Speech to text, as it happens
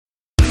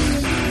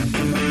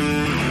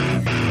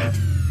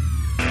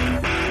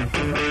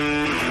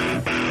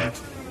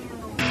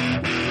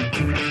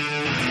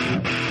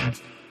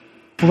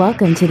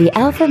Welcome to the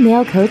Alpha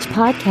Male Coach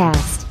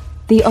Podcast,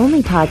 the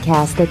only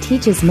podcast that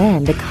teaches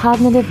men the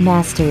cognitive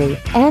mastery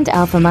and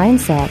alpha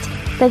mindset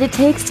that it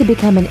takes to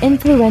become an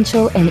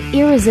influential and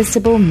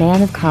irresistible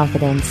man of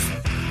confidence.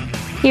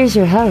 Here's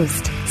your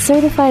host,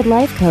 certified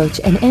life coach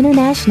and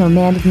international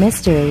man of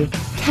mystery,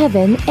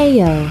 Kevin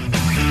Ayo.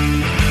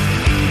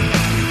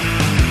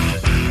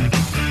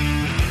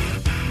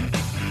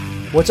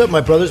 What's up,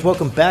 my brothers?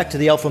 Welcome back to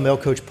the Alpha Male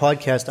Coach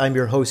Podcast. I'm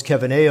your host,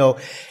 Kevin Ayo,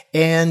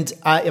 and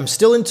I am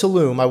still in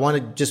Tulum. I want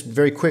to just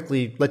very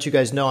quickly let you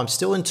guys know I'm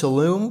still in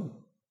Tulum,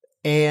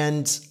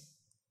 and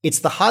it's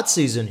the hot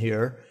season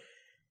here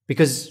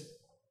because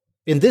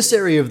in this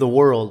area of the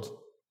world,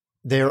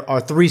 there are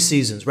 3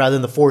 seasons rather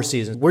than the 4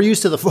 seasons. We're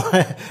used to the 4,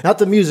 not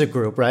the music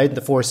group, right? The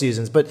 4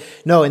 seasons. But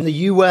no, in the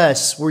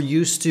US, we're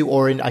used to,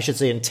 or I should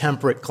say in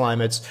temperate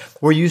climates,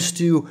 we're used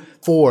to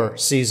 4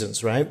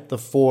 seasons, right? The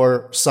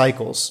 4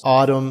 cycles: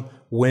 autumn,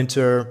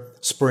 winter,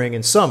 spring,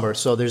 and summer.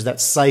 So there's that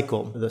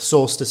cycle, the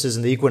solstices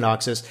and the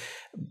equinoxes.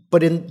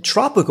 But in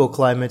tropical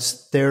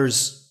climates,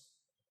 there's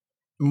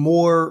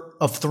more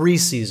of 3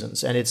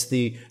 seasons, and it's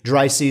the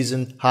dry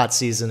season, hot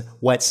season,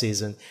 wet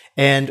season.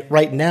 And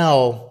right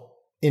now,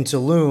 in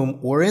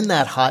Tulum, we're in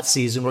that hot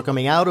season. We're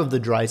coming out of the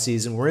dry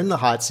season. We're in the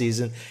hot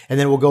season, and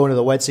then we'll go into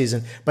the wet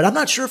season. But I'm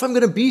not sure if I'm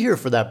going to be here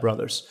for that,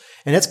 brothers.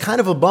 And that's kind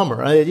of a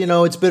bummer.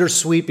 It's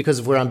bittersweet because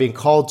of where I'm being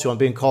called to. I'm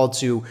being called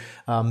to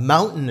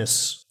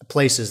mountainous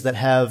places that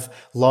have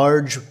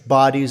large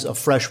bodies of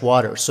fresh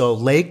water. So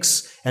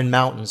lakes and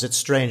mountains. It's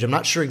strange. I'm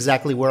not sure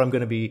exactly where I'm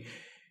going to be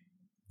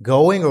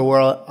going or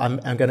where I'm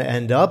going to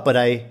end up, but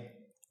I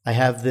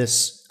have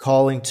this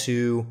calling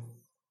to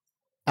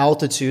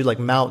altitude, like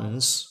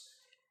mountains,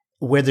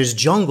 where there's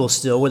jungle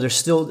still, where there's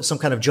still some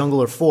kind of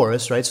jungle or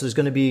forest, right? So there's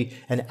going to be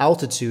an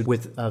altitude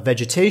with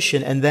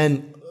vegetation and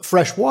then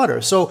fresh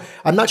water. So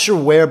I'm not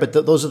sure where, but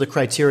those are the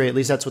criteria. At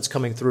least that's what's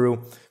coming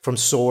through from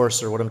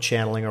source or what I'm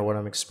channeling or what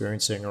I'm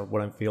experiencing or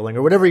what I'm feeling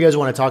or whatever you guys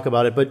want to talk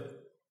about it. But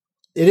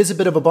it is a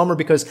bit of a bummer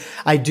because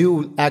I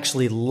do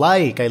actually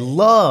I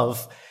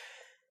love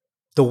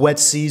the wet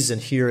season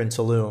here in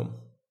Tulum.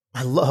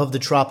 I love the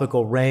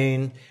tropical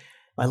rain.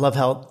 I love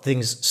how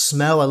things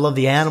smell. I love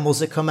the animals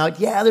that come out.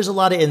 Yeah, there's a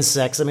lot of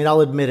insects. I mean,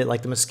 I'll admit it,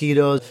 like the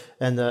mosquitoes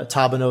and the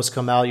tabanos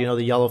come out,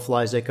 the yellow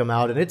flies, they come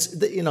out, and it's,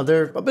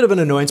 they're a bit of an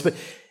annoyance, but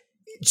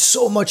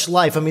so much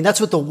life. I mean,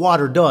 that's what the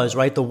water does,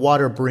 right? The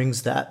water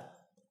brings that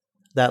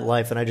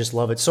life, and I just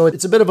love it. So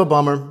it's a bit of a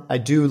bummer. I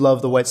do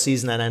love the wet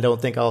season, and I don't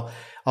think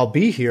I'll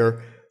be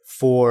here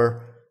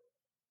for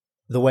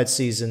the wet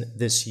season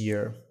this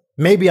year.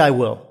 Maybe I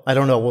will. I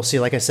don't know. We'll see.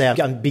 Like I say,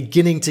 I'm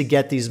beginning to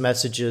get these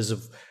messages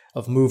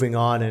of moving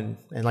on.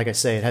 And like I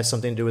say, it has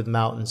something to do with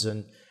mountains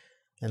and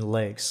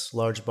lakes,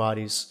 large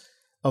bodies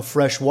of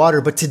fresh water.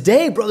 But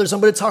today, brothers,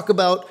 I'm going to talk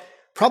about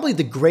probably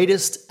the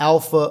greatest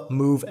alpha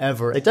move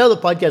ever. I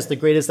titled the podcast, The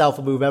Greatest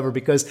Alpha Move Ever,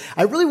 because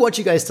I really want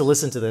you guys to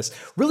listen to this.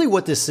 Really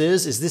what this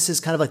is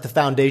kind of like the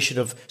foundation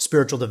of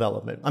spiritual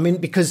development. I mean,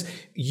 because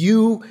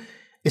you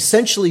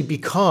essentially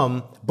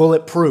become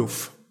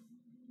bulletproof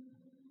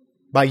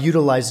by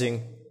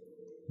utilizing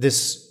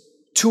this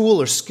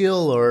tool or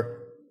skill or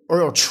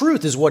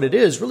truth is what it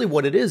is. Really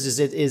what it is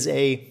it is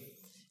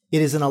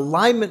an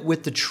alignment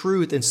with the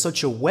truth in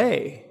such a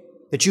way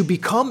that you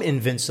become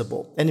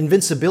invincible. And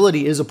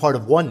invincibility is a part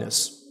of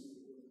oneness.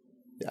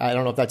 I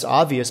don't know if that's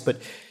obvious,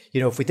 but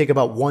if we think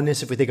about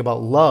oneness, if we think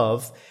about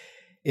love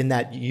in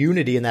that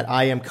unity, in that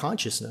I am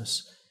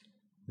consciousness,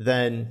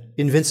 then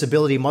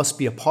invincibility must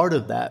be a part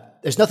of that.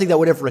 There's nothing that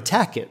would ever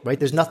attack it, right?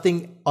 There's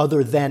nothing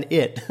other than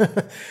it.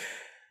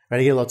 Right?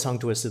 I get a little tongue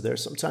twisted there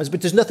sometimes,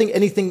 but there's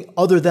anything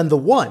other than the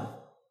one.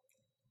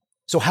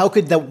 So how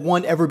could that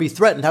one ever be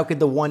threatened? How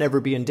could the one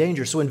ever be in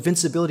danger? So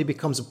invincibility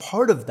becomes a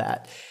part of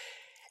that.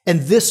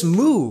 And this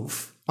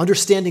move,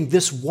 understanding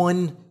this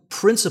one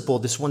principle,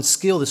 this one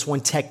skill, this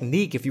one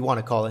technique, if you want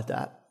to call it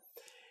that,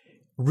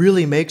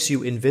 really makes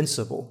you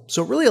invincible.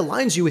 So it really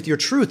aligns you with your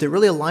truth. It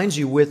really aligns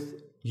you with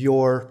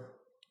your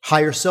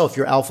higher self,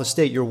 your alpha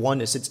state, your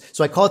oneness.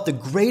 So I call it the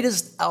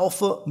greatest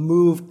alpha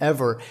move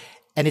ever.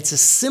 And it's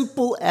as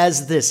simple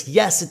as this.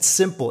 Yes, it's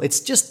simple. It's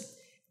just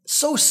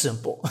so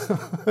simple.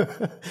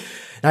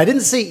 Now, I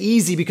didn't say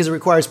easy because it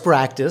requires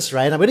practice,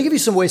 right? I'm going to give you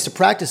some ways to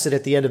practice it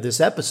at the end of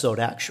this episode,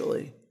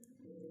 actually.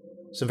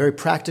 Some very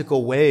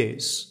practical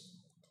ways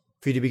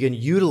for you to begin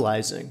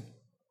utilizing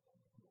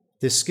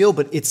this skill.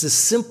 But it's as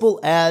simple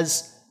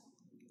as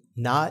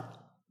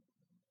not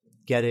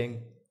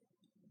getting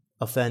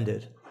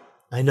offended.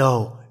 I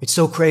know. It's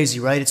so crazy,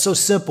 right? It's so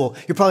simple.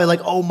 You're probably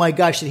like, oh my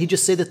gosh, did he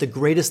just say that the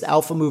greatest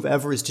alpha move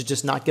ever is to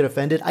just not get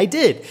offended? I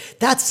did.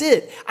 That's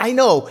it. I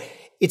know.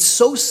 It's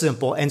so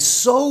simple and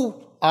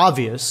so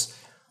obvious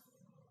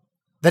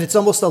that it's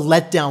almost a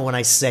letdown when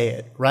I say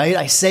it, right?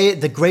 I say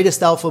it, the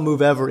greatest alpha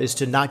move ever is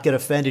to not get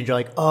offended. You're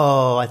like,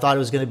 oh, I thought it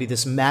was going to be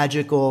this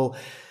magical,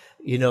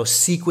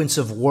 sequence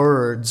of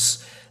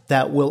words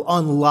that will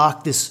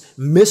unlock this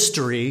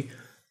mystery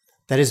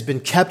that has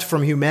been kept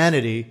from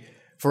humanity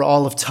for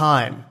all of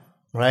time.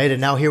 right?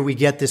 And now here we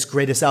get this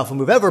greatest alpha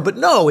move ever. But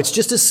no, it's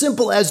just as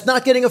simple as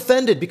not getting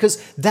offended,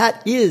 because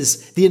that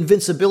is the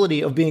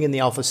invincibility of being in the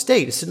alpha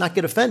state, is to not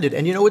get offended.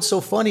 And you know what's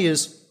so funny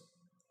is,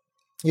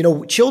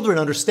 children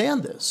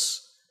understand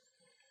this.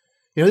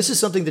 This is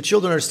something that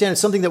children understand.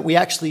 It's something that we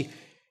actually,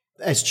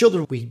 as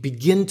children, we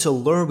begin to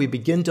learn, we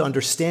begin to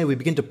understand, we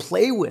begin to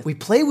play with. We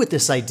play with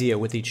this idea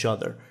with each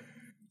other,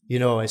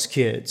 as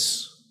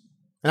kids.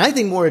 And I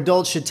think more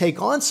adults should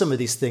take on some of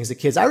these things that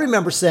kids. I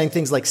remember saying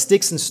things like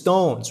sticks and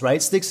stones,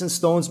 right? Sticks and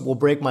stones will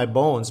break my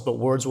bones, but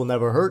words will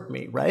never hurt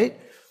me, right?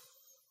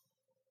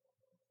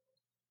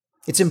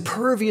 It's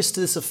impervious to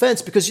this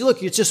offense because,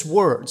 look, it's just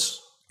words,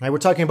 right? We're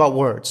talking about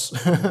words.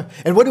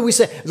 And what do we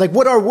say? Like,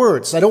 what are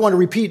words? I don't want to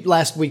repeat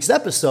last week's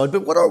episode,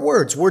 but what are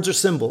words? Words are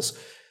symbols.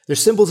 They're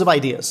symbols of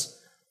ideas.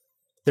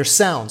 They're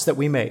sounds that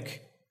we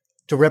make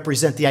to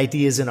represent the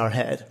ideas in our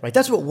head, right?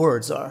 That's what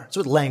words are. That's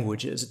what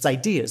language is. It's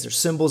ideas. They're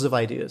symbols of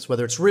ideas,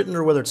 whether it's written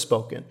or whether it's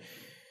spoken.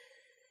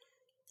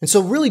 And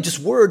so really just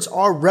words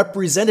are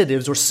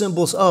representatives or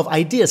symbols of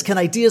ideas. Can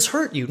ideas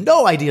hurt you?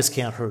 No, ideas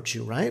can't hurt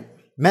you, right?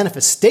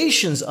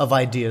 Manifestations of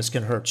ideas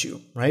can hurt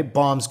you, right?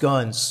 Bombs,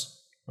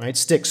 guns, right?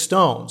 Sticks,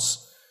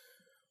 stones.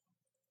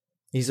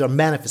 These are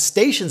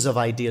manifestations of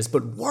ideas,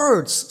 but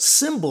words,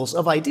 symbols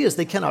of ideas,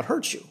 they cannot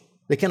hurt you.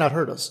 They cannot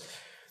hurt us.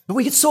 But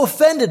we get so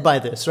offended by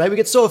this, right? We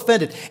get so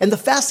offended. And the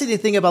fascinating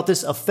thing about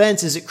this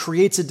offense is it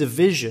creates a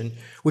division,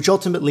 which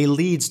ultimately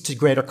leads to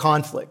greater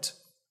conflict.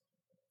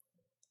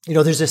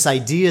 There's this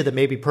idea that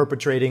may be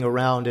perpetrating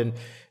around in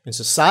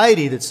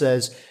society that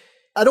says,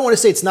 I don't want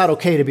to say it's not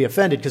okay to be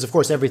offended, because of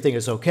course everything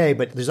is okay,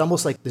 but there's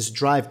almost like this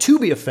drive to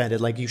be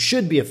offended, like you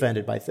should be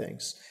offended by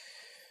things.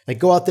 Like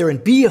go out there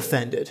and be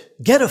offended,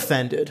 get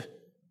offended.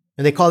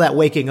 And they call that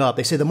waking up.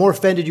 They say the more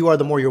offended you are,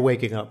 the more you're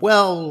waking up.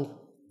 Well,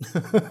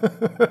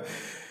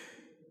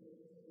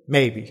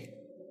 maybe.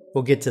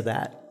 We'll get to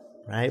that,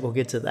 right? We'll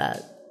get to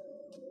that.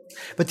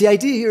 But the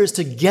idea here is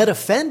to get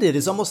offended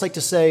is almost like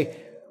to say,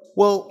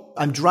 well,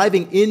 I'm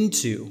driving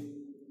into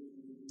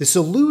this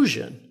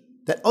illusion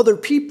that other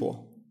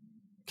people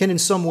can in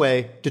some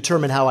way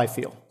determine how I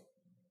feel.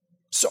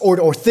 So,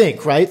 or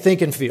think, right?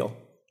 Think and feel.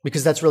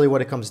 Because that's really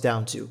what it comes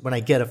down to when I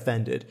get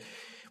offended.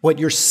 What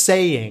you're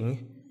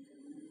saying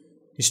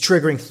is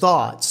triggering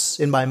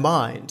thoughts in my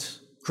mind,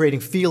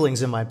 creating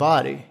feelings in my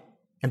body.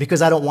 And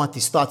because I don't want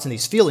these thoughts and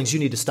these feelings, you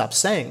need to stop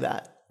saying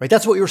that, right?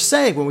 That's what you're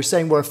saying when we're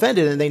saying we're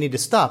offended and they need to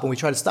stop, when we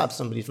try to stop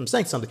somebody from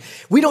saying something.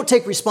 We don't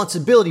take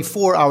responsibility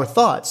for our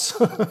thoughts.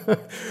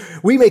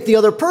 We make the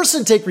other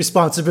person take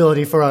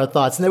responsibility for our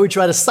thoughts, and then we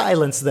try to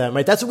silence them,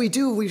 right? That's what we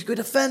do. We get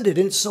offended,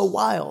 and it's so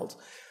wild,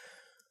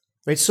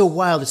 right? It's so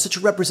wild. It's such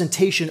a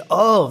representation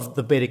of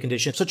the beta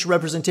condition, such a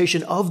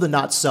representation of the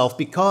not self,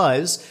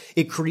 because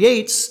it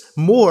creates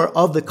more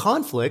of the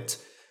conflict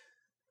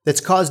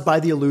that's caused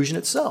by the illusion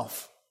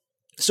itself.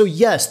 So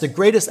yes, the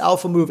greatest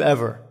alpha move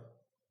ever.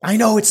 I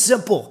know it's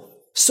simple,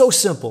 so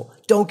simple.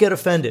 Don't get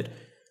offended.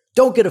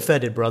 Don't get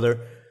offended,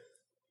 brother.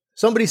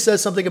 Somebody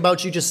says something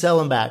about you, just tell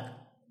them back.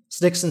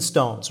 Sticks and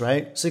stones,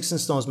 right? Sticks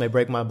and stones may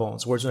break my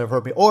bones. Words will never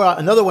hurt me. Or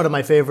another one of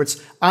my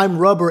favorites, I'm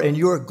rubber and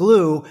you're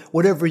glue.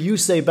 Whatever you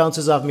say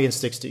bounces off me and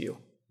sticks to you,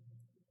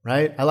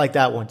 right? I like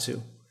that one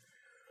too.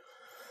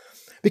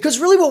 Because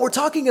really what we're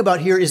talking about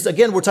here is,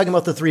 again, we're talking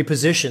about the three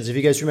positions. If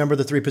you guys remember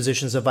the three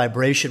positions of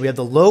vibration, we have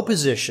the low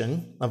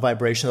position of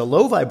vibration, the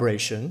low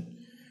vibration,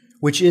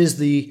 which is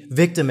the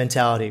victim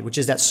mentality, which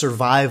is that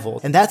survival.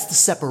 And that's the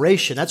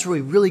separation. That's where we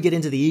really get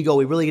into the ego.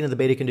 We really get into the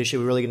beta condition.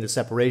 We really get into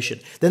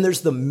separation. Then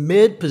there's the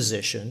mid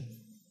position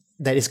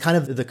that is kind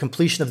of the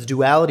completion of the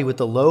duality with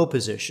the low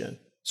position.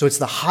 So it's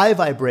the high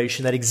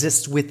vibration that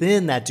exists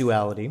within that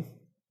duality,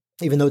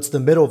 even though it's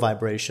the middle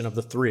vibration of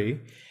the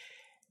three.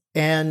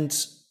 And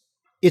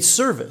it's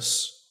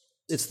service.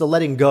 It's the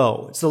letting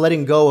go. It's the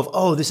letting go of,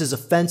 oh, this is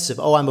offensive.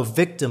 Oh, I'm a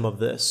victim of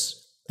this.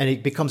 And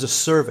it becomes a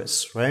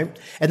service, right?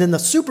 And then the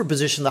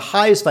superposition, the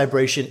highest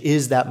vibration,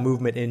 is that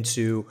movement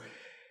into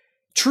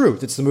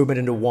truth. It's the movement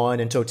into one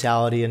and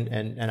totality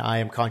and I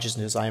am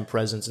consciousness, I am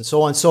presence, and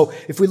so on. So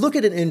if we look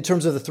at it in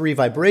terms of the three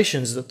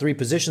vibrations, the three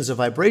positions of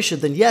vibration,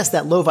 then yes,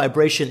 that low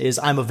vibration is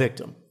I'm a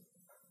victim.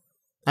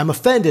 I'm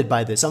offended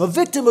by this. I'm a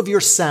victim of your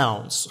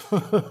sounds.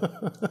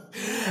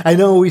 I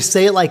know when we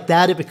say it like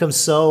that, it becomes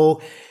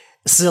so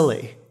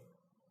silly,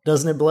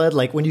 doesn't it, Blood?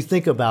 Like when you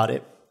think about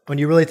it, when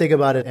you really think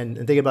about it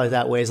and think about it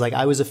that way, it's like,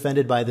 I was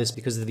offended by this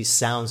because of these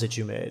sounds that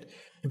you made.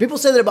 And people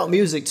say that about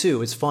music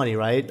too. It's funny,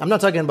 right? I'm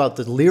not talking about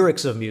the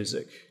lyrics of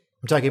music.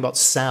 I'm talking about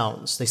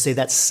sounds. They say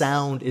that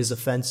sound is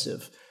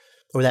offensive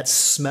or that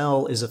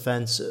smell is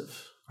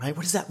offensive, right?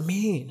 What does that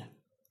mean?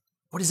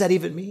 What does that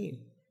even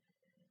mean?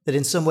 That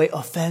in some way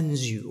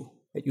offends you,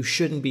 that you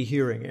shouldn't be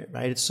hearing it,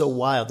 right? It's so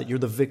wild that you're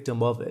the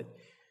victim of it.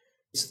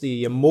 It's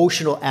the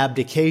emotional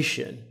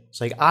abdication.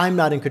 It's like, I'm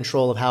not in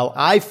control of how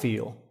I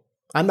feel.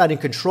 I'm not in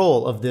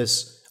control of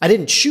this. I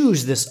didn't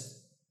choose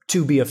this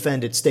to be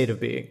offended state of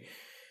being.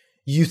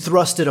 You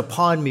thrust it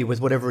upon me with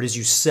whatever it is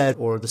you said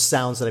or the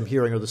sounds that I'm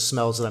hearing or the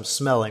smells that I'm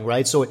smelling,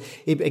 right? So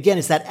again,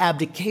 it's that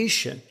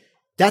abdication.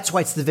 That's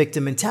why it's the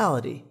victim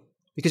mentality.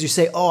 Because you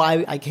say, oh,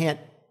 I can't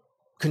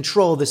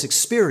control this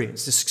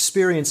experience. This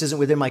experience isn't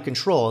within my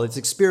control. This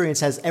experience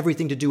has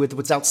everything to do with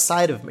what's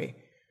outside of me.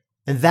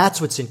 And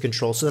that's what's in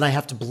control. So then I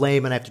have to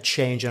blame and I have to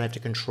change and I have to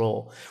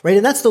control, right?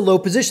 And that's the low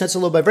position. That's the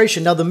low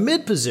vibration. Now the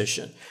mid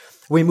position,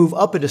 we move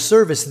up into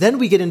service. Then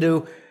we get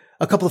into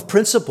a couple of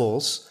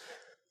principles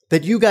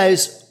that you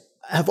guys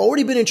have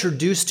already been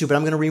introduced to, but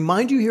I'm going to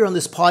remind you here on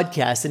this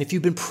podcast. And if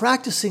you've been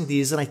practicing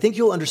these, then I think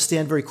you'll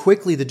understand very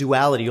quickly the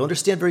duality. You'll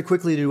understand very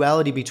quickly the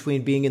duality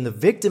between being in the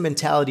victim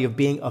mentality of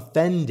being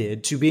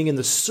offended to being in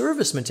the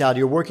service mentality.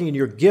 You're working in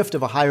your gift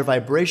of a higher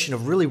vibration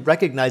of really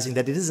recognizing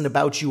that it isn't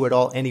about you at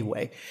all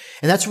anyway.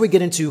 And that's where we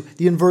get into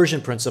the inversion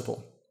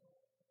principle,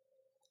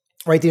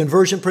 right? The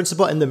inversion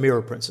principle and the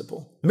mirror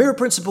principle. The mirror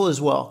principle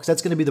as well, because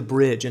that's going to be the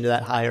bridge into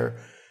that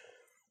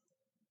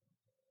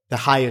the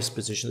highest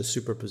position, the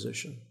super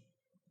position.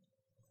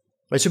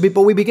 Right, so,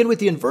 but we begin with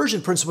the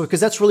inversion principle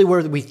because that's really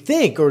where we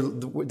think, or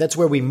that's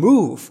where we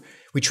move.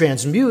 We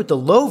transmute the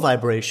low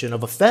vibration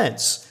of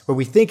offense, where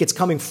we think it's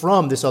coming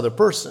from this other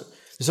person.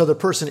 This other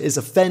person is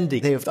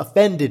offending. They have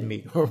offended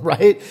me,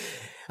 right?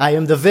 I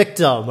am the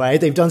victim, right?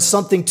 They've done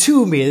something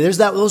to me. There's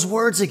those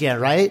words again,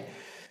 right?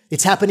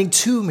 It's happening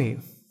to me.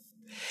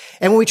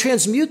 And when we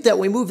transmute that,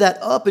 we move that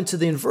up into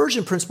the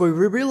inversion principle, we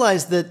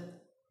realize that,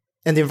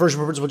 and the inversion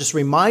principle, just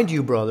remind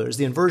you, brothers,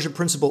 the inversion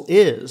principle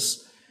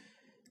is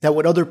that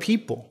what other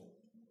people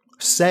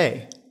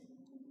say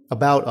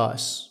about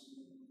us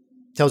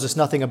tells us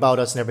nothing about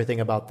us and everything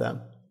about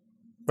them.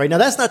 Right? Now,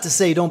 that's not to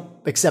say don't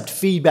accept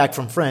feedback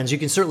from friends. You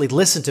can certainly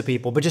listen to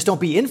people, but just don't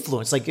be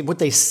influenced. Like what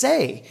they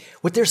say,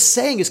 what they're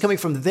saying is coming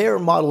from their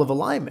model of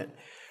alignment.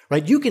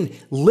 Right? You can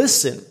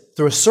listen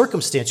through a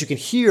circumstance. You can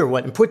hear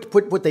and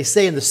put what they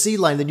say in the C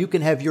line, then you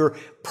can have your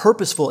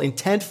purposeful,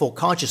 intentful,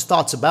 conscious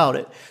thoughts about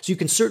it. So you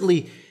can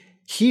certainly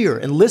hear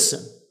and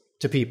listen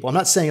to people. I'm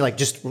not saying like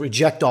just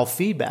reject all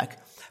feedback.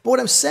 But what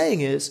I'm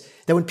saying is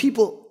that when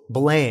people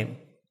blame,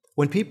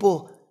 when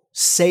people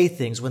say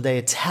things, when they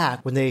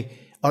attack, when they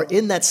are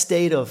in that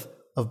state of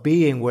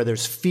being where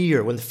there's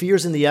fear, when the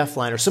fear's in the F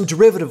line or some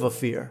derivative of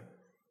fear,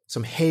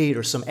 some hate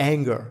or some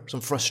anger, some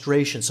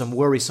frustration, some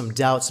worry, some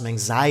doubt, some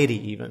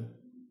anxiety even.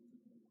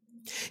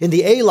 In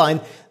the A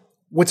line,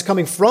 what's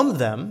coming from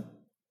them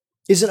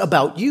isn't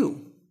about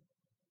you.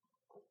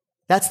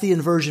 That's the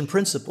inversion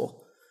principle.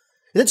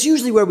 That's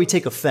usually where we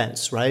take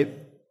offense, right?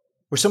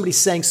 Where somebody's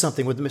saying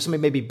something, where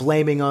somebody may be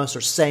blaming us or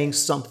saying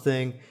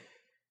something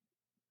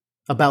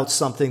about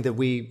something that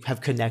we have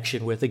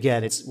connection with.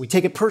 Again, we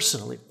take it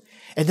personally.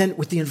 And then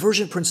with the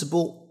inversion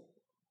principle,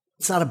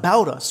 it's not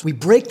about us. We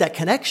break that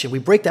connection. We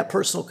break that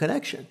personal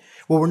connection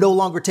where we're no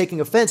longer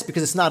taking offense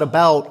because it's not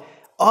about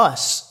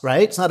us,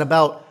 right? It's not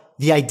about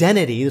the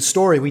identity, the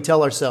story we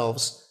tell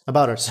ourselves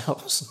about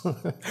ourselves,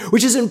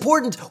 which is an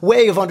important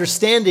way of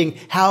understanding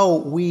how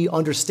we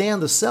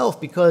understand the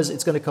self because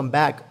it's going to come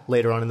back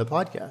later on in the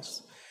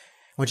podcast.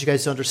 I want you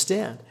guys to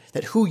understand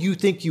that who you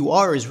think you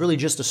are is really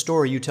just a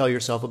story you tell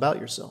yourself about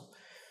yourself.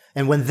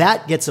 And when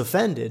that gets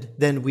offended,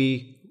 then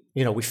we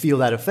feel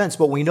that offense,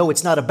 but we know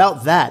it's not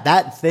about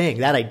that thing,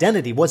 that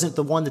identity wasn't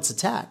the one that's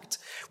attacked.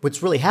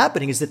 What's really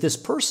happening is that this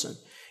person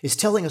is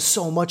telling us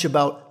so much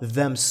about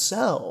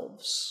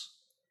themselves.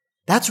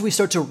 That's when we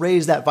start to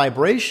raise that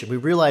vibration. We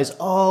realize,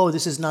 oh,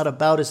 this is not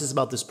about us, this is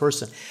about this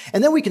person.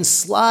 And then we can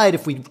slide,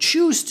 if we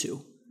choose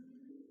to,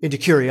 into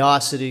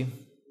curiosity,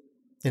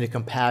 into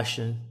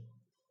compassion,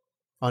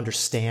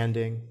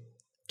 understanding,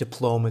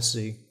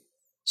 diplomacy,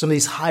 some of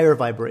these higher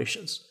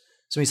vibrations.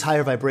 Some of these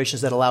higher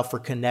vibrations that allow for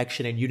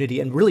connection and unity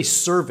and really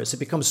service. It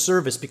becomes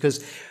service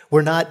because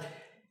we're not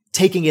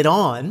taking it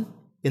on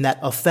in that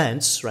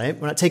offense, right?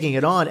 We're not taking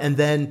it on and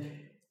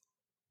then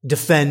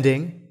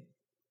defending,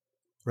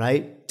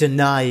 right?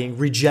 Denying,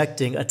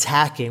 rejecting,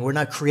 attacking. We're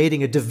not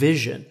creating a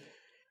division.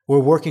 We're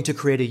working to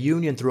create a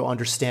union through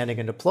understanding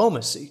and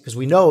diplomacy because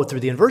we know through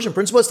the inversion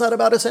principle, it's not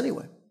about us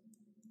anyway.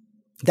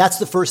 That's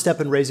the first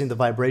step in raising the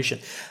vibration.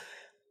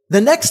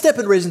 The next step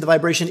in raising the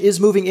vibration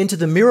is moving into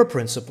the mirror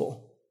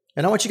principle.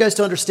 And I want you guys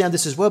to understand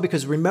this as well,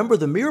 because remember,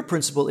 the mirror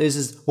principle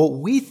is what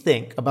we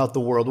think about the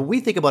world, what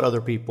we think about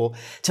other people,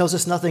 tells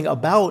us nothing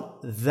about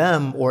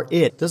them or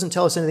it. It doesn't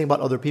tell us anything about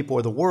other people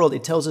or the world.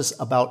 It tells us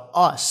about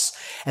us.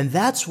 And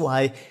that's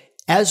why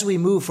as we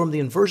move from the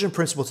inversion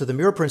principle to the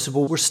mirror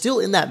principle, we're still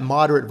in that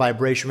moderate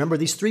vibration. Remember,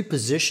 these three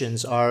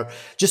positions are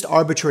just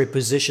arbitrary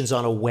positions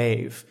on a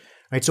wave,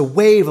 right? It's a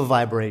wave of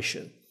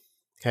vibration.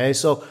 Okay,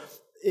 so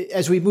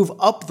as we move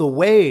up the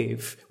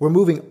wave, we're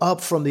moving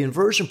up from the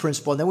inversion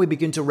principle, and then we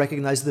begin to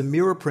recognize the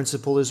mirror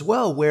principle as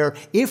well, where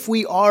if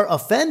we are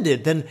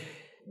offended, then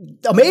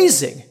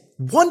amazing,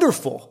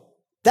 wonderful.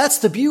 That's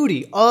the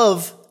beauty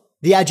of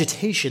the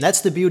agitation.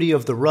 That's the beauty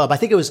of the rub. I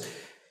think it was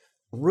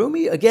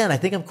Rumi again. I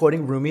think I'm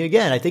quoting Rumi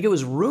again. I think it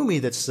was Rumi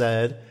that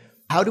said,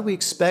 how do we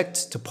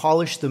expect to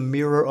polish the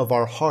mirror of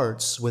our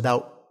hearts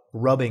without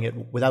rubbing it,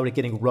 without it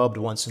getting rubbed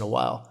once in a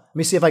while? Let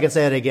me see if I can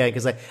say it again,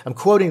 because I'm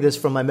quoting this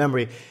from my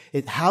memory.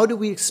 How do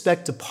we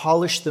expect to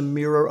polish the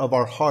mirror of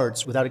our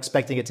hearts without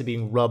expecting it to be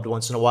rubbed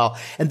once in a while?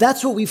 And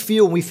that's what we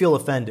feel when we feel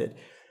offended.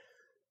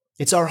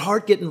 It's our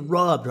heart getting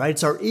rubbed, right?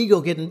 It's our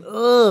ego getting,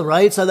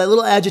 right? It's that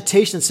little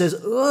agitation that says,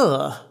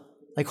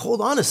 like,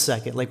 hold on a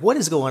second. Like, what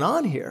is going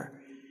on here?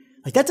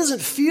 Like, that doesn't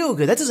feel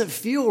good. That doesn't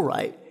feel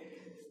right.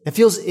 It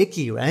feels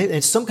icky, right? And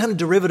it's some kind of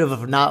derivative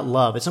of not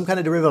love. It's some kind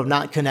of derivative of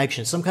not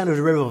connection. Some kind of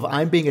derivative of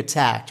I'm being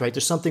attacked, right?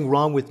 There's something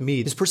wrong with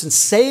me. This person's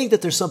saying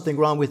that there's something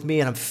wrong with me,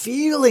 and I'm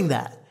feeling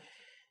that.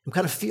 I'm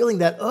kind of feeling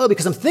that,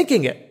 because I'm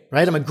thinking it,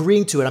 right? I'm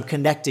agreeing to it. I'm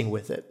connecting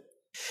with it.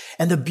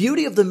 And the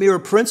beauty of the mirror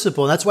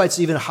principle, and that's why it's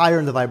even higher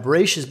in the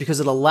vibrations,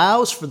 because it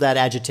allows for that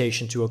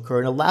agitation to occur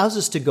and allows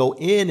us to go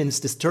in and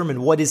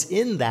determine what is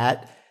in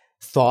that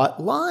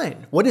thought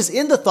line. What is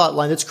in the thought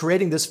line that's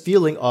creating this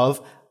feeling of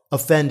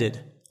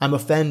offended? I'm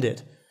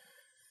offended.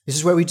 This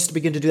is where we just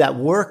begin to do that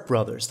work,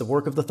 brothers, the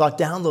work of the thought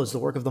downloads, the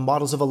work of the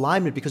models of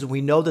alignment, because when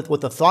we know that what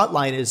the thought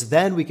line is,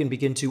 then we can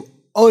begin to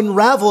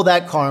unravel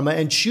that karma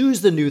and choose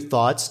the new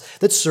thoughts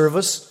that serve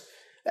us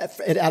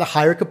at a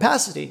higher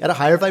capacity, at a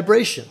higher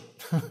vibration.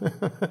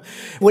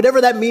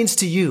 Whatever that means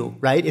to you,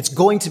 right? It's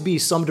going to be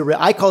some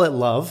I call it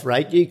love,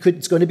 right?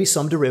 It's going to be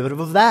some derivative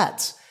of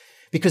that,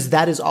 because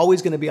that is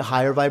always going to be a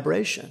higher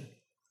vibration.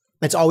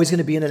 It's always going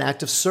to be in an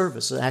act of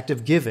service, an act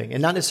of giving,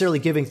 and not necessarily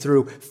giving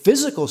through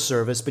physical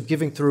service, but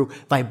giving through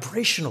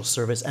vibrational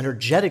service,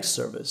 energetic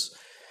service.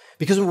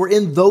 Because when we're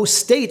in those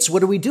states,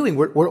 what are we doing?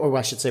 Or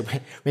I should say,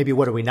 maybe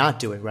what are we not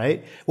doing,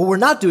 right? What we're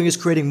not doing is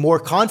creating more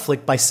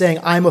conflict by saying,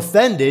 I'm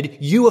offended,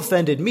 you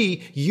offended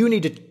me, you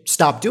need to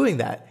stop doing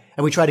that.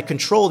 And we try to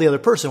control the other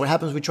person. What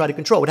happens when we try to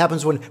control? What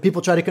happens when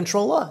people try to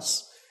control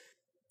us?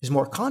 There's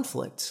more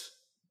conflict,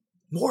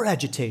 more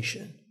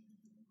agitation,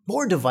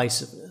 more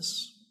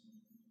divisiveness.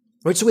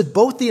 Right? So with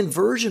both the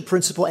inversion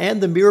principle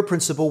and the mirror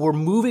principle, we're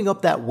moving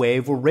up that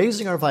wave, we're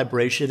raising our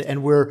vibration,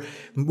 and we're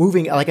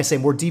moving, like I say,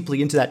 more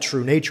deeply into that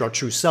true nature, our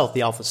true self,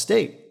 the alpha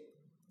state.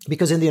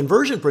 Because in the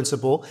inversion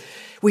principle,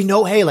 we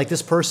know, hey, like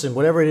this person,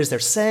 whatever it is they're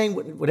saying,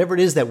 whatever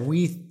it is that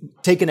we've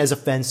taken as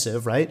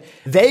offensive, right?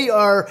 They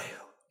are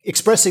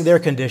expressing their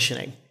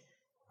conditioning,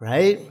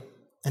 right?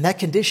 And that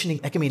conditioning,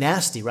 that can be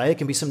nasty, right? It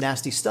can be some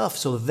nasty stuff.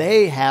 So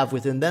they have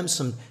within them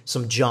some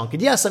junk.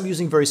 And yes, I'm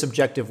using very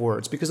subjective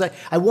words because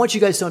I want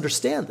you guys to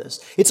understand this.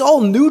 It's all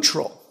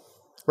neutral,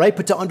 right?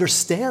 But to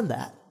understand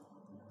that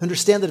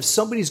if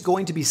somebody's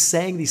going to be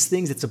saying these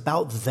things, it's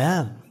about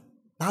them,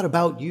 not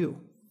about you.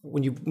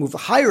 When you move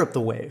higher up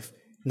the wave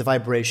in the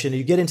vibration and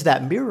you get into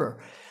that mirror,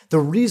 the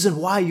reason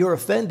why you're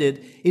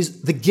offended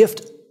is the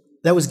gift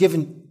that was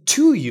given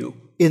to you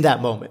in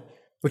that moment,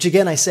 which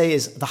again, I say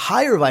is the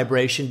higher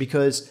vibration,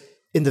 because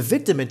in the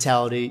victim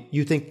mentality,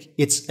 you think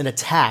it's an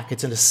attack,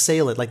 it's an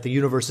assailant, like the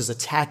universe is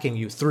attacking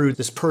you through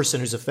this person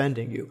who's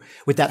offending you.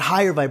 With that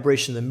higher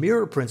vibration, the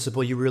mirror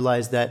principle, you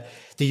realize that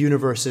the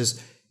universe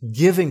is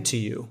giving to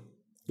you,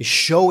 is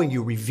showing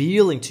you,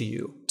 revealing to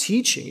you,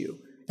 teaching you.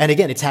 And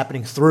again, it's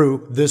happening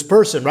through this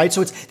person, right?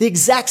 So it's the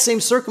exact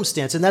same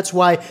circumstance. And that's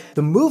why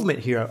the movement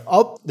here,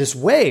 up this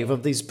wave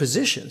of these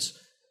positions,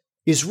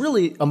 is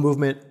really a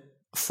movement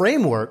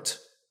frameworked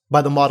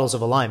by the models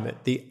of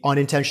alignment. The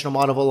unintentional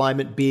model of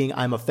alignment being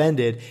I'm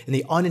offended, and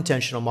the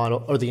unintentional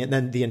model, or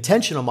then the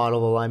intentional model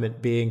of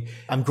alignment being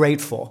I'm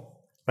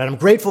grateful, right? I'm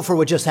grateful for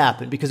what just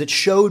happened because it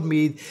showed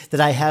me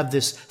that I have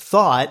this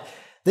thought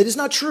that is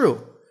not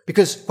true.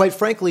 Because quite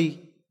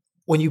frankly,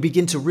 when you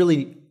begin to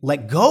really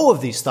let go of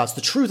these thoughts,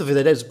 the truth of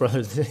it is,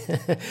 brother,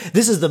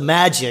 this is the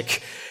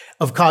magic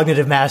of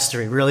cognitive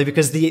mastery, really,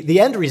 because the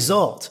end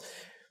result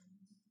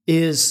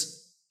is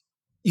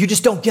you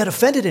just don't get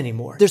offended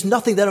anymore. There's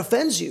nothing that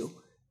offends you.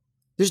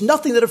 There's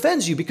nothing that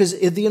offends you because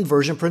of the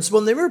inversion principle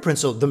and the mirror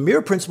principle. The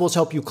mirror principles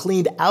help you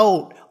clean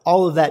out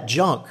all of that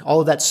junk, all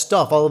of that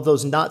stuff, all of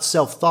those not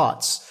self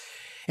thoughts.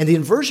 And the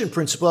inversion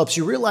principle helps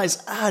you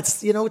realize,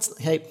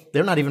 hey,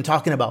 they're not even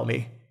talking about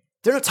me.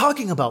 They're not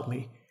talking about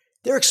me.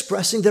 They're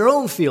expressing their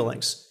own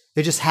feelings.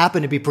 They just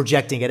happen to be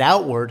projecting it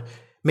outward,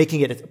 making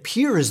it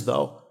appear as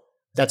though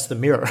that's the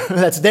mirror.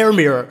 That's their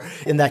mirror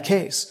in that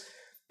case.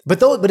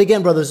 But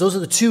again, brothers, those are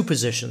the two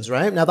positions,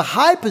 right? Now, the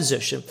high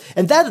position,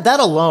 and that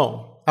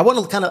alone, I want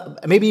to kind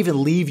of maybe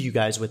even leave you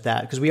guys with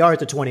that, because we are at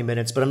the 20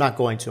 minutes, but I'm not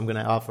going to. I'm going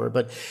to offer.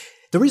 But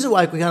the reason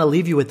why we kind of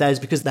leave you with that is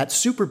because that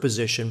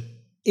superposition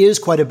is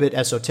quite a bit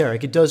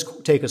esoteric. It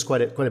does take us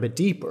quite a bit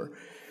deeper,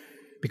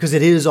 because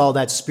it is all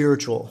that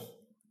spiritual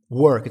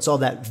work. It's all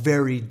that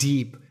very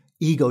deep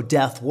ego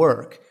death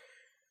work.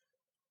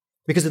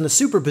 Because in the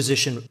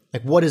superposition,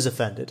 like, what is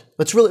offended?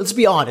 Let's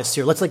be honest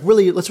here. Let's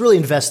really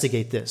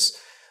investigate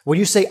this. When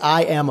you say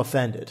I am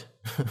offended,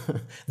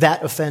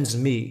 that offends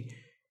me.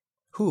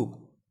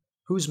 Who?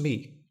 Who's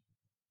me?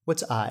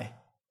 What's I?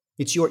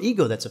 It's your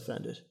ego that's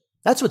offended.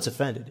 That's what's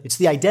offended. It's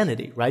the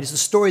identity, right? It's the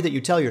story that you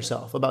tell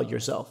yourself about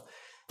yourself.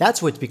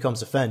 That's what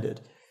becomes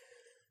offended.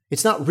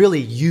 It's not really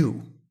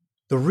you.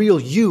 The real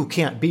you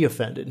can't be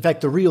offended. In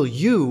fact, the real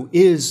you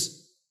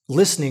is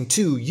listening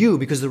to you,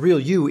 because the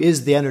real you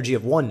is the energy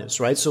of oneness,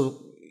 right?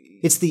 So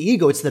it's the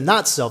ego, it's the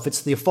not self,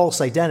 it's the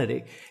false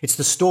identity, it's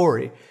the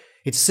story.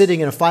 It's sitting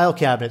in a file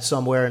cabinet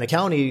somewhere in a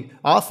county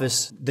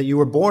office that you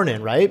were born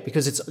in, right?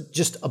 Because it's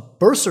just a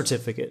birth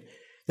certificate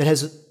that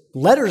has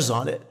letters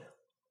on it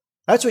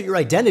That's what your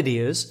identity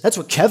is. That's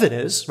what Kevin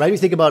is, right? You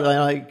think about,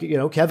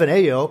 Kevin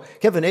Ayo.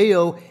 Kevin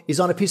Ayo is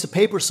on a piece of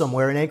paper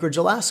somewhere in Anchorage,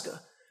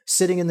 Alaska,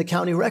 sitting in the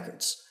county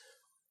records,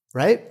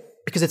 right?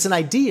 Because it's an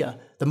idea.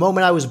 The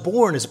moment I was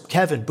born is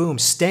Kevin, boom,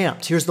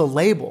 stamped. Here's the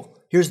label.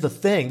 Here's the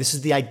thing. This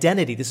is the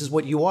identity. This is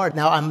what you are.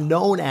 Now I'm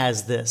known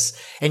as this.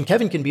 And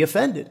Kevin can be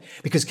offended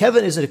because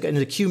Kevin is an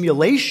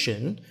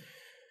accumulation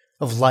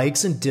of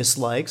likes and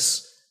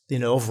dislikes,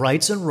 of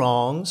rights and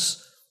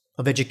wrongs,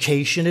 of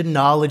education and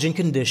knowledge and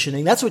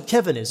conditioning. That's what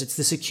Kevin is. It's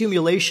this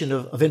accumulation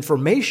of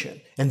information.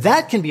 And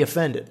that can be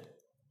offended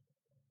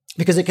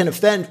because it can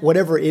offend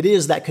whatever it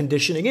is that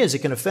conditioning is. It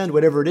can offend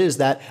whatever it is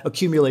that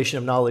accumulation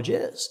of knowledge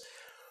is.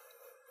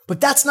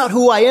 But that's not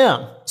who I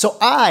am. So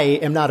I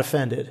am not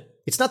offended.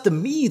 It's not the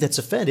me that's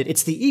offended.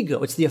 It's the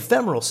ego. It's the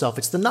ephemeral self.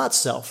 It's the not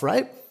self,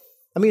 right?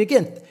 I mean,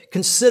 again,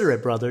 consider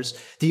it, brothers.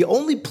 The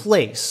only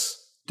place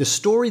the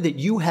story that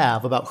you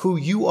have about who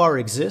you are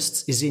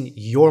exists is in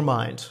your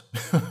mind.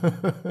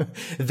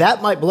 That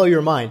might blow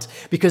your mind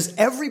because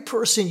every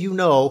person you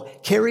know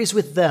carries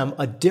with them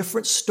a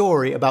different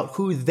story about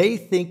who they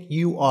think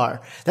you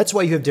are. That's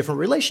why you have different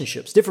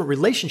relationships. Different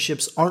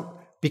relationships aren't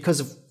because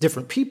of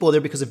different people.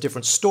 They're because of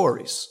different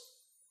stories.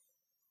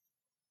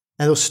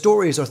 And those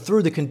stories are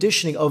through the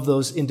conditioning of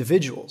those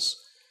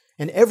individuals.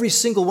 And every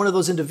single one of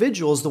those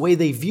individuals, the way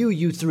they view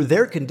you through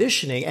their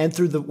conditioning and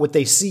through what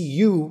they see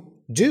you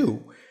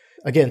do,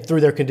 again, through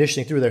their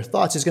conditioning, through their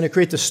thoughts, is going to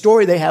create the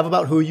story they have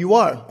about who you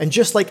are. And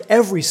just like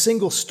every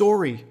single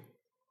story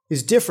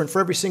is different for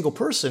every single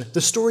person,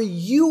 the story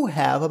you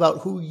have about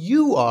who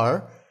you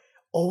are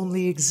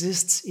only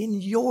exists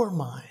in your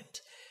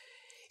mind.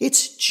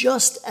 It's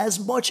just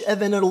as much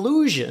of an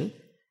illusion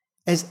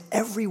as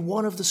every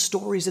one of the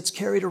stories that's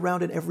carried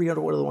around in every other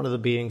one of the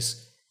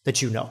beings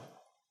that you know.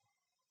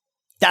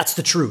 That's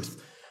the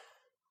truth.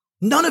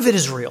 None of it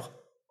is real.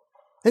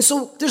 And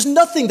so there's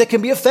nothing that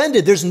can be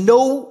offended. There's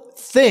no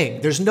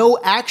thing. There's no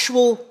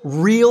actual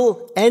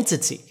real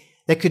entity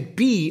that could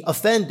be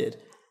offended.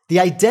 The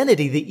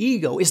identity, the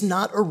ego, is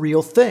not a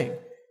real thing.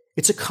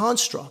 It's a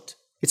construct.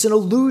 It's an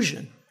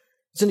illusion.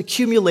 It's an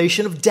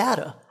accumulation of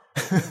data.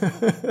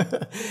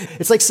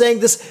 It's like saying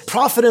this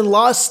profit and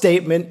loss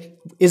statement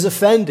is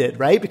offended,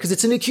 right? Because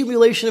it's an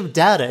accumulation of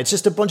data. It's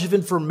just a bunch of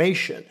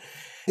information.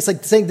 It's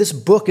like saying this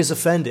book is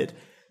offended.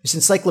 This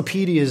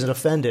encyclopedia isn't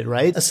offended,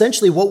 right?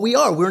 Essentially what we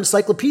are, we're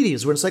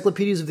encyclopedias. We're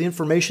encyclopedias of the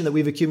information that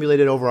we've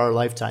accumulated over our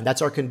lifetime.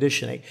 That's our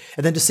conditioning.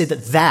 And then to say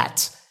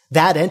that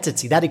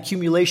entity, that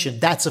accumulation,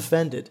 that's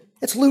offended.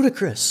 It's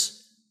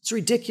ludicrous. It's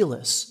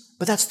ridiculous.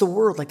 But that's the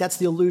world. Like that's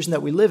the illusion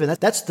that we live in.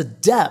 That's the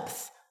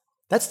depth.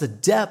 That's the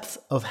depth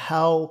of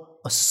how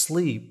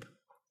asleep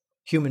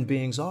human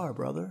beings are,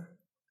 brother.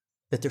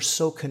 That they're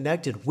so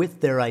connected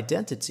with their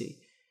identity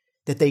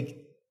that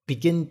they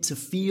begin to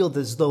feel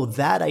as though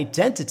that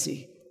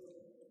identity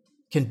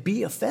can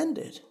be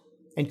offended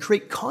and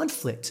create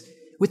conflict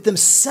with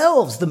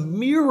themselves, the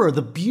mirror,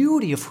 the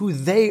beauty of who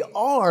they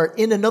are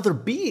in another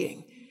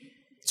being.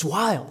 It's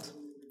wild.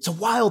 It's a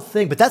wild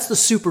thing, but that's the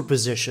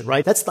superposition,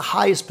 right? That's the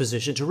highest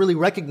position, to really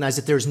recognize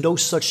that there's no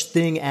such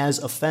thing as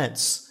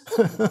offense,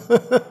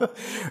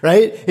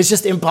 right? It's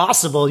just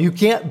impossible. You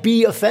can't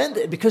be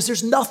offended because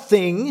there's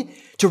nothing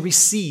to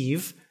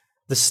receive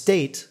the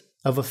state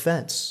of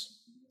offense.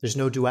 There's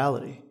no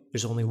duality.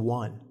 There's only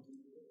one.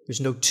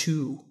 There's no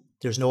two.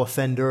 There's no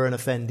offender and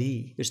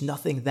offendee. There's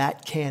nothing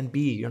that can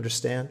be, you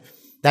understand?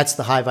 That's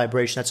the high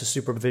vibration. That's a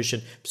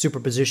superposition.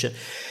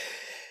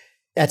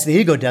 That's the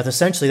ego death,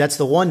 essentially. That's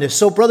the oneness.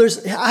 So,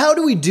 brothers, how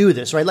do we do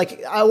this, right?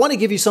 Like, I want to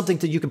give you something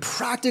that you can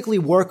practically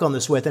work on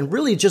this with, and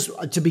really just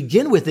to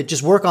begin with it,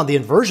 just work on the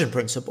inversion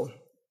principle,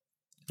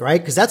 right?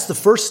 Because that's the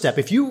first step.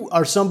 If you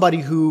are somebody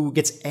who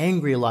gets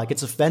angry a lot,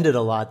 gets offended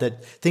a lot,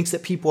 that thinks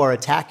that people are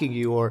attacking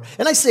you,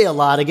 and I say a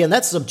lot, again,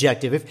 that's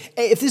subjective.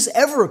 If this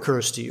ever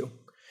occurs to you,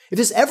 if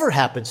this ever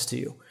happens to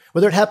you,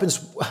 whether it happens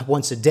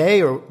once a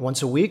day or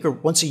once a week or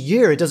once a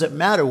year, it doesn't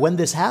matter when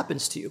this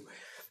happens to you.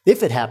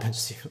 If it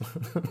happens to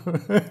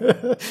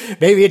you,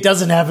 maybe it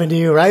doesn't happen to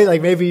you, right?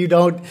 Like maybe you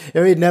don't,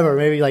 maybe never,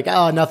 maybe like,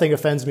 oh, nothing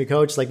offends me,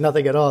 coach. Like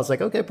nothing at all. It's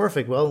like, okay,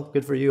 perfect. Well,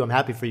 good for you. I'm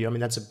happy for you. I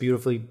mean, that's a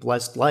beautifully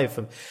blessed life.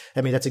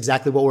 I mean, that's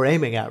exactly what we're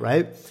aiming at,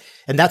 right?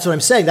 And that's what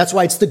I'm saying. That's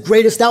why it's the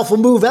greatest alpha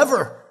move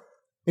ever.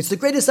 It's the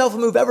greatest alpha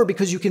move ever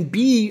because you can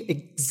be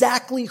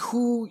exactly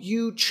who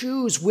you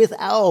choose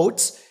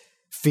without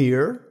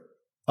fear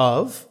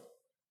of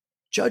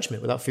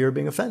judgment, without fear of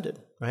being offended,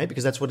 right?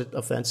 Because that's what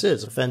offense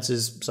is. Offense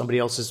is somebody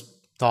else's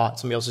thought,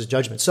 somebody else's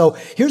judgment. So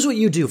here's what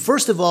you do.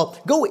 First of all,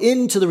 go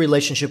into the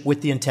relationship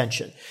with the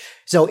intention.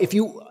 So if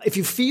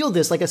you feel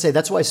this, like I say,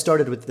 that's why I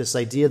started with this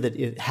idea that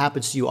it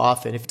happens to you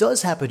often. If it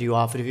does happen to you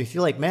often, if you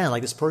feel like, man,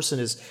 like this person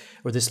is,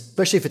 or this,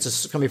 especially if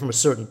it's coming from a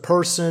certain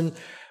person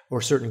or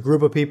a certain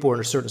group of people or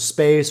in a certain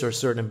space or a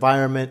certain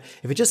environment,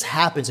 if it just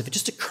happens, if it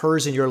just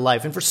occurs in your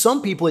life, and for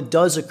some people, it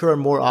does occur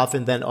more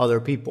often than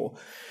other people.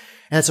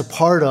 And it's a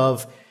part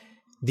of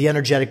the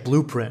energetic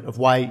blueprint of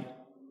why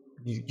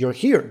you're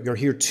here. You're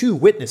here to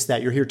witness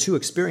that. You're here to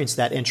experience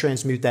that and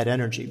transmute that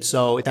energy.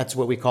 So that's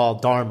what we call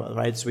dharma,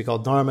 right? It's what we call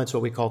dharma. It's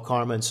what we call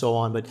karma and so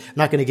on, but I'm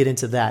not going to get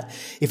into that.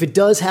 If it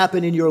does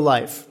happen in your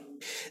life,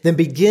 then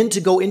begin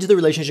to go into the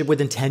relationship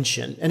with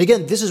intention. And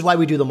again, this is why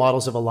we do the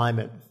models of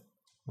alignment.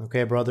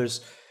 Okay,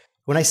 brothers?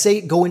 When I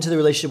say go into the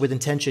relationship with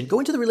intention, go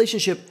into the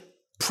relationship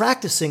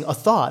practicing a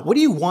thought. What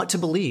do you want to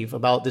believe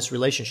about this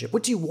relationship?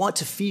 What do you want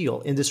to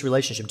feel in this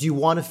relationship? Do you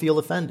want to feel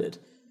offended?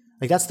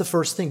 Like, that's the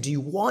first thing. Do you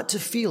want to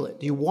feel it?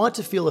 Do you want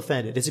to feel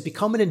offended? Does it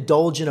become an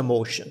indulgent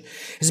emotion?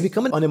 Has it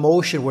become an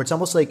emotion where it's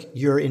almost like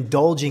you're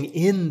indulging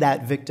in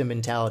that victim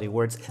mentality,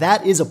 where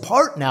that is a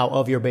part now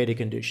of your beta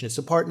condition. It's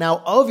a part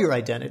now of your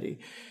identity.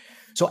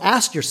 So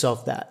ask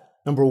yourself that.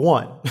 Number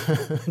one,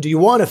 do you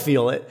want to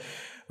feel it?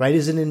 Right?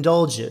 Is it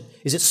indulgent?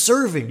 Is it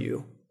serving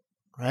you?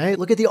 Right?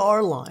 Look at the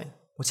R line.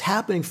 What's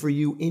happening for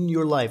you in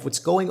your life? What's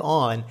going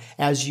on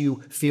as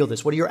you feel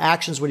this? What are your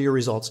actions? What are your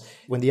results?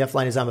 When the F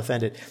line is I'm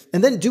offended.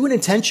 And then do an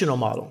intentional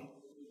model.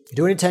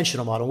 Do an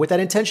intentional model. With that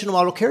intentional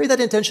model, carry that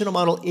intentional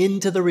model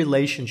into the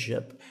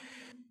relationship.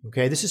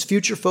 Okay, this is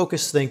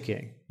future-focused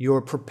thinking.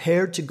 You're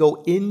prepared to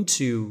go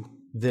into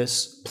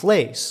this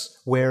place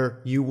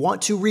where you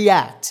want to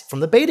react from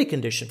the beta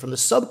condition, from the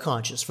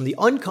subconscious, from the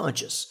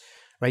unconscious,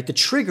 right? The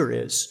trigger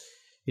is,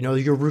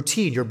 your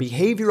routine, your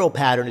behavioral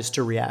pattern is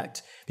to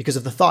react because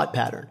of the thought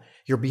pattern.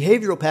 Your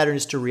behavioral pattern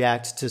is to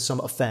react to some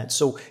offense.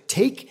 So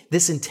take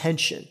this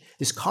intention,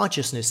 this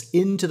consciousness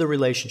into the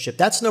relationship.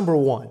 That's number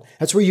one.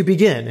 That's where you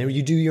begin, and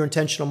you do your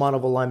intentional model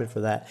of alignment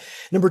for that.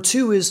 Number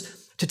two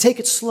is to take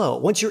it slow.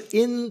 Once you're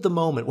in the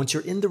moment, once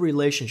you're in the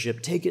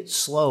relationship, take it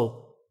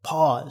slow.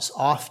 Pause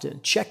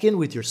often. Check in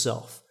with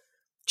yourself.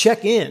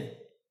 Check in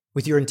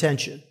with your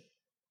intention.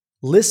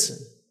 Listen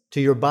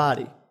to your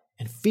body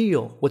and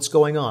feel what's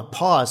going on.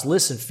 Pause,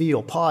 listen,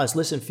 feel. Pause,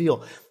 listen,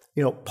 feel.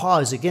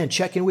 Pause again.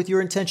 Check in with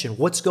your intention.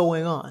 What's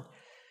going on?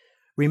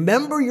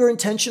 Remember your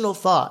intentional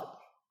thought.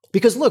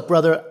 Because look,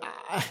 brother,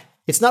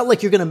 it's not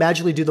like you're going to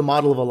magically do the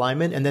model of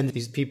alignment and then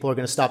these people are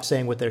going to stop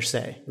saying what they're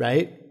saying,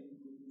 right?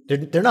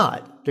 They're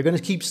not. They're going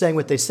to keep saying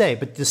what they say,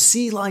 but the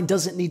C line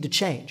doesn't need to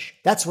change.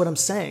 That's what I'm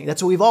saying.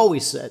 That's what we've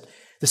always said.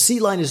 The C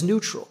line is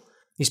neutral.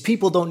 These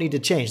people don't need to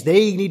change.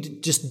 They need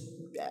to just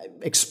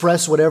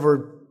express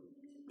whatever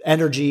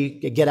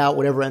energy, get out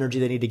whatever energy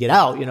they need to get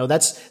out.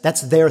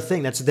 That's their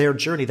thing. That's their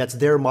journey. That's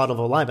their model of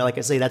alignment. Like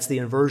I say, that's the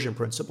inversion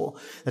principle.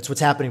 That's what's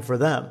happening for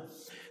them.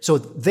 So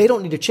they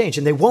don't need to change,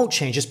 and they won't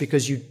change just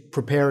because you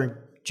prepare and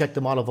check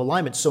the model of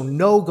alignment. So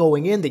know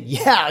going in that,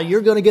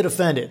 you're going to get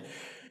offended.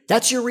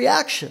 That's your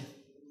reaction.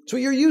 That's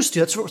what you're used to.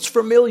 That's what's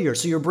familiar.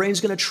 So your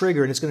brain's going to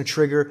trigger, and it's going to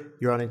trigger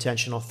your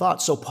unintentional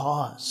thoughts. So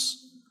pause.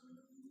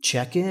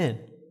 Check in.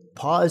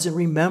 Pause and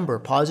remember.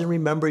 Pause and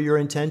remember your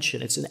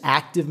intention. It's an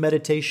active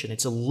meditation.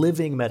 It's a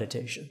living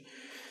meditation.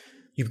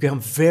 You become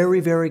very,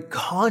 very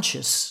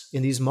conscious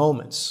in these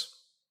moments.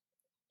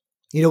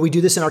 We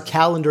do this in our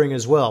calendaring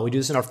as well. We do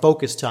this in our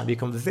focus time. You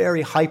become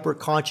very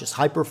hyper-conscious,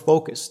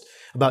 hyper-focused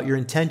about your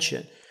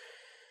intention.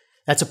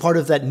 That's a part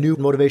of that new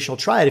motivational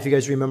triad. If you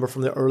guys remember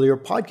from the earlier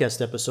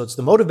podcast episodes,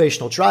 the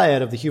motivational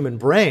triad of the human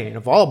brain,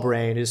 of all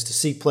brain, is to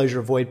seek pleasure,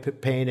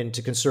 avoid pain, and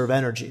to conserve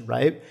energy,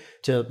 right?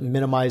 To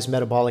minimize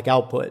metabolic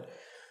output.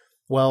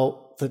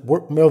 Well, the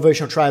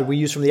motivational triad we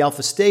use from the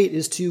alpha state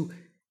is to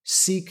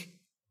seek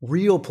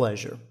real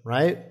pleasure,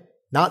 right?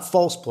 Not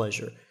false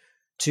pleasure.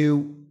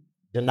 To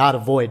not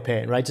avoid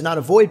pain, right? To not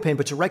avoid pain,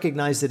 but to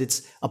recognize that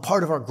it's a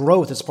part of our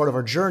growth, it's part of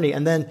our journey,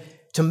 and then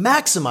to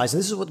maximize, and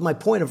this is what my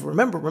point of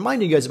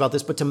reminding you guys about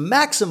this, but to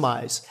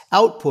maximize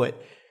output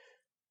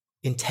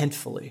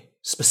intentfully,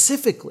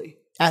 specifically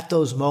at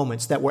those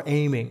moments that we're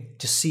aiming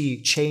to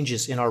see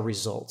changes in our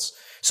results.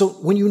 So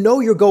when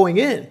you're going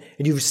in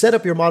and you've set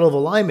up your model of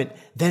alignment,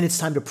 then it's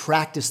time to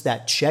practice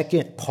that. Check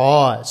in,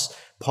 pause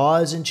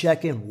and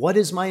check in. What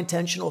is my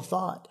intentional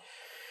thought?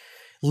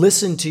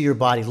 Listen to your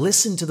body.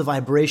 Listen to the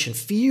vibration.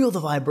 Feel the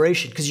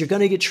vibration, because you're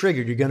going to get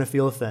triggered. You're going to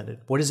feel offended.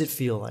 What does it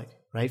feel like,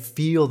 right?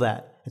 Feel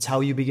that. It's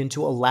how you begin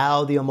to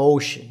allow the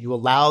emotion. You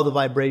allow the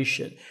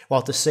vibration, while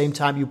at the same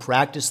time you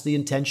practice the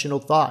intentional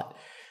thought.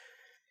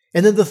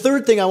 And then the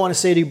third thing I want to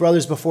say to you,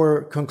 brothers,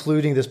 before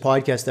concluding this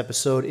podcast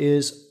episode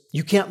is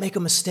you can't make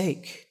a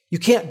mistake. You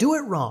can't do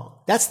it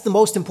wrong. That's the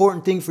most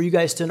important thing for you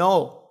guys to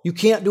know. You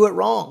can't do it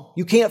wrong.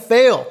 You can't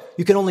fail.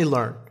 You can only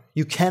learn.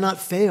 You cannot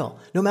fail,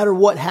 no matter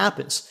what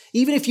happens.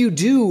 Even if you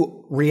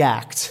do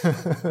react,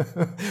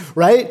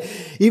 right?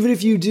 Even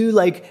if you do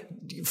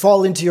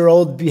fall into your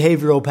old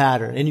behavioral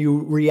pattern and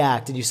you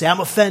react and you say, I'm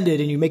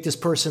offended, and you make this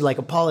person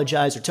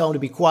apologize or tell them to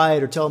be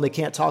quiet or tell them they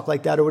can't talk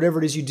like that, or whatever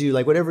it is you do,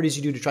 whatever it is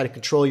you do to try to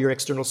control your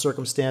external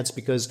circumstance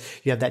because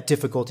you have that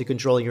difficulty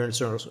controlling your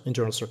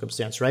internal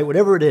circumstance, right?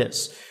 Whatever it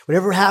is,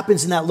 whatever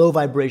happens in that low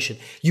vibration,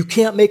 you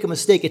can't make a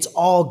mistake. It's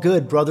all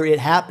good, brother. It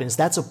happens.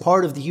 That's a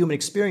part of the human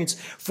experience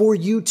for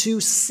you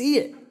to see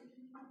it.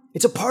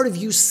 It's a part of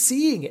you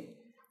seeing it.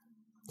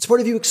 It's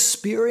part of you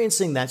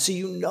experiencing that so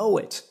you know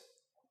it.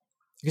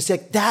 You can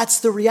say, that's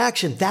the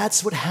reaction.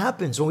 That's what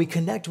happens when we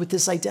connect with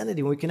this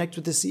identity, when we connect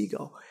with this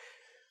ego.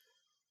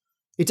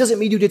 It doesn't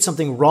mean you did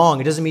something wrong.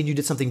 It doesn't mean you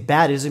did something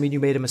bad. It doesn't mean you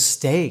made a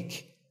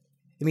mistake.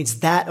 It means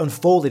that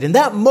unfolded. In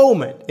that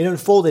moment, it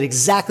unfolded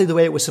exactly the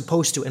way it was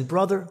supposed to. And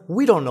brother,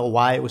 we don't know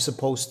why it was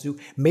supposed to.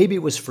 Maybe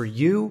it was for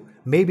you.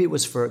 Maybe it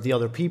was for the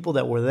other people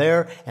that were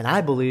there. And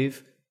I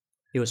believe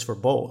it was for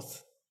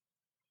both.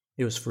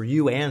 It was for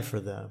you and for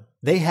them.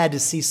 They had to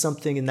see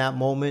something in that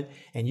moment,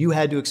 and you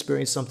had to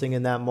experience something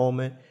in that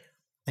moment.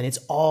 And it's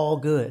all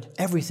good.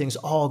 Everything's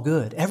all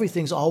good.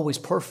 Everything's always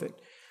perfect.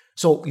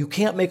 So you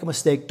can't make a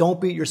mistake. Don't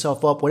beat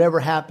yourself up.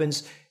 Whatever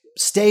happens,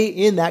 stay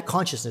in that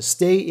consciousness.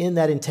 Stay in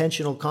that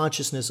intentional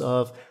consciousness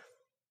of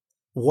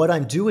what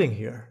I'm doing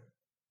here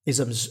is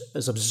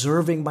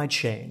observing my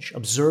change,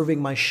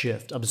 observing my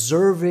shift,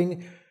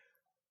 observing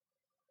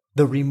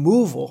the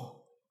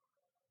removal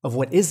of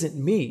what isn't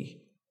me,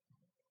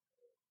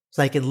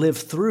 so I can live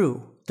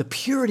through the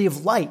purity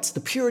of light, the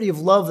purity of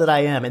love that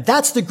I am. And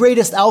that's the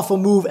greatest alpha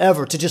move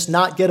ever, to just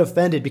not get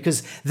offended,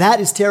 because that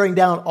is tearing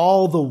down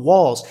all the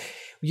walls.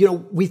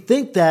 We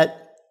think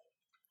that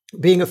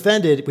being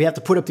offended, we have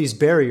to put up these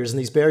barriers, and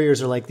these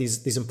barriers are like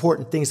these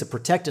important things that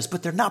protect us,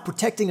 but they're not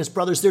protecting us,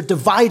 brothers. They're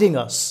dividing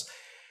us.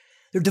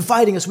 They're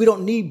dividing us. We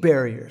don't need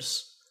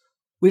barriers.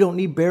 We don't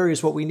need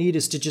barriers. What we need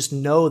is to just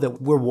know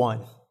that we're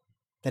one,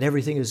 that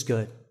everything is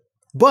good.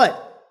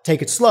 But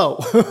take it slow.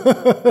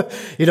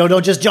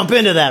 Don't just jump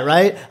into that,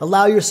 right?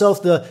 Allow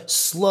yourself the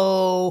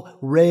slow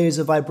raise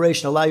of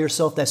vibration. Allow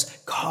yourself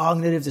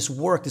this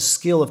work, this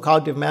skill of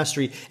cognitive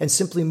mastery, and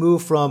simply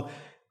move from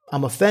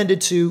I'm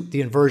offended to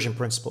the inversion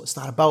principle. It's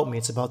not about me,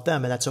 it's about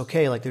them, and that's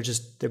okay. Like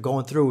they're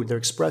going through, they're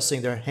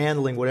expressing, they're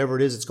handling whatever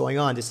it is that's going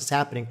on. This is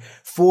happening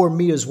for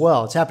me as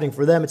well. It's happening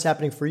for them, it's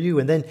happening for you.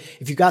 And then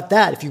if you've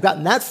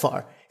gotten that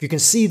far, if you can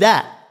see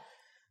that,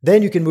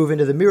 then you can move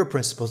into the mirror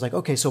principles. Like,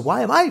 okay, so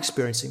why am I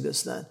experiencing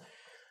this then?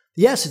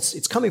 Yes,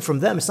 it's coming from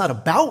them. It's not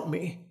about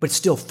me, but it's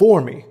still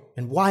for me.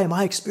 And why am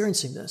I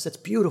experiencing this? That's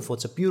beautiful.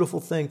 It's a beautiful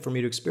thing for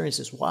me to experience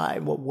this. Why?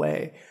 In what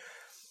way?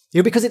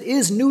 Because it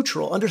is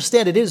neutral.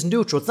 Understand, it is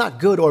neutral. It's not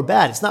good or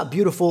bad. It's not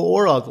beautiful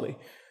or ugly,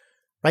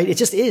 right? It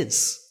just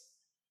is.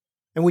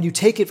 And when you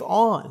take it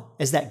on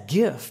as that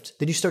gift,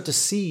 then you start to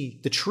see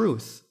the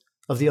truth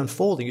of the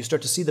unfolding. You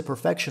start to see the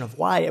perfection of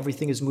why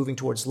everything is moving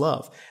towards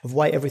love, of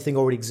why everything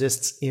already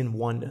exists in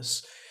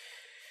oneness.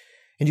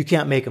 And you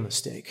can't make a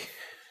mistake.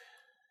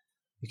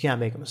 You can't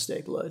make a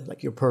mistake, blood.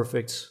 Like, you're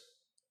perfect.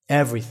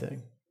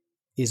 Everything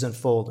is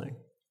unfolding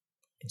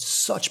in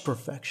such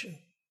perfection,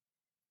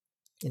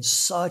 in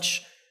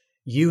such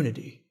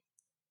unity,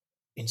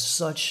 in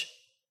such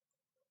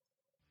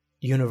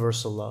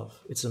universal love.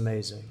 It's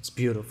amazing. It's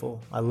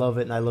beautiful. I love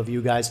it, and I love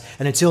you guys.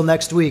 And until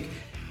next week,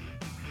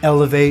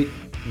 elevate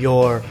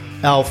your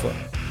alpha.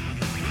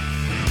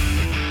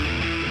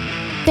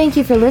 Thank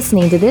you for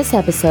listening to this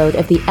episode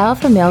of the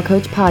Alpha Male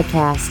Coach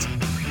Podcast.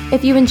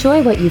 If you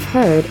enjoy what you've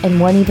heard and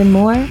want even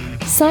more,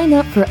 sign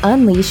up for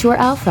Unleash Your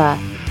Alpha,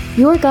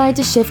 your guide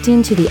to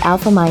shifting to the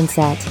alpha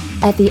mindset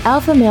at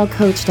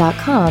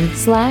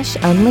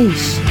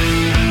thealphamalecoach.com/unleash.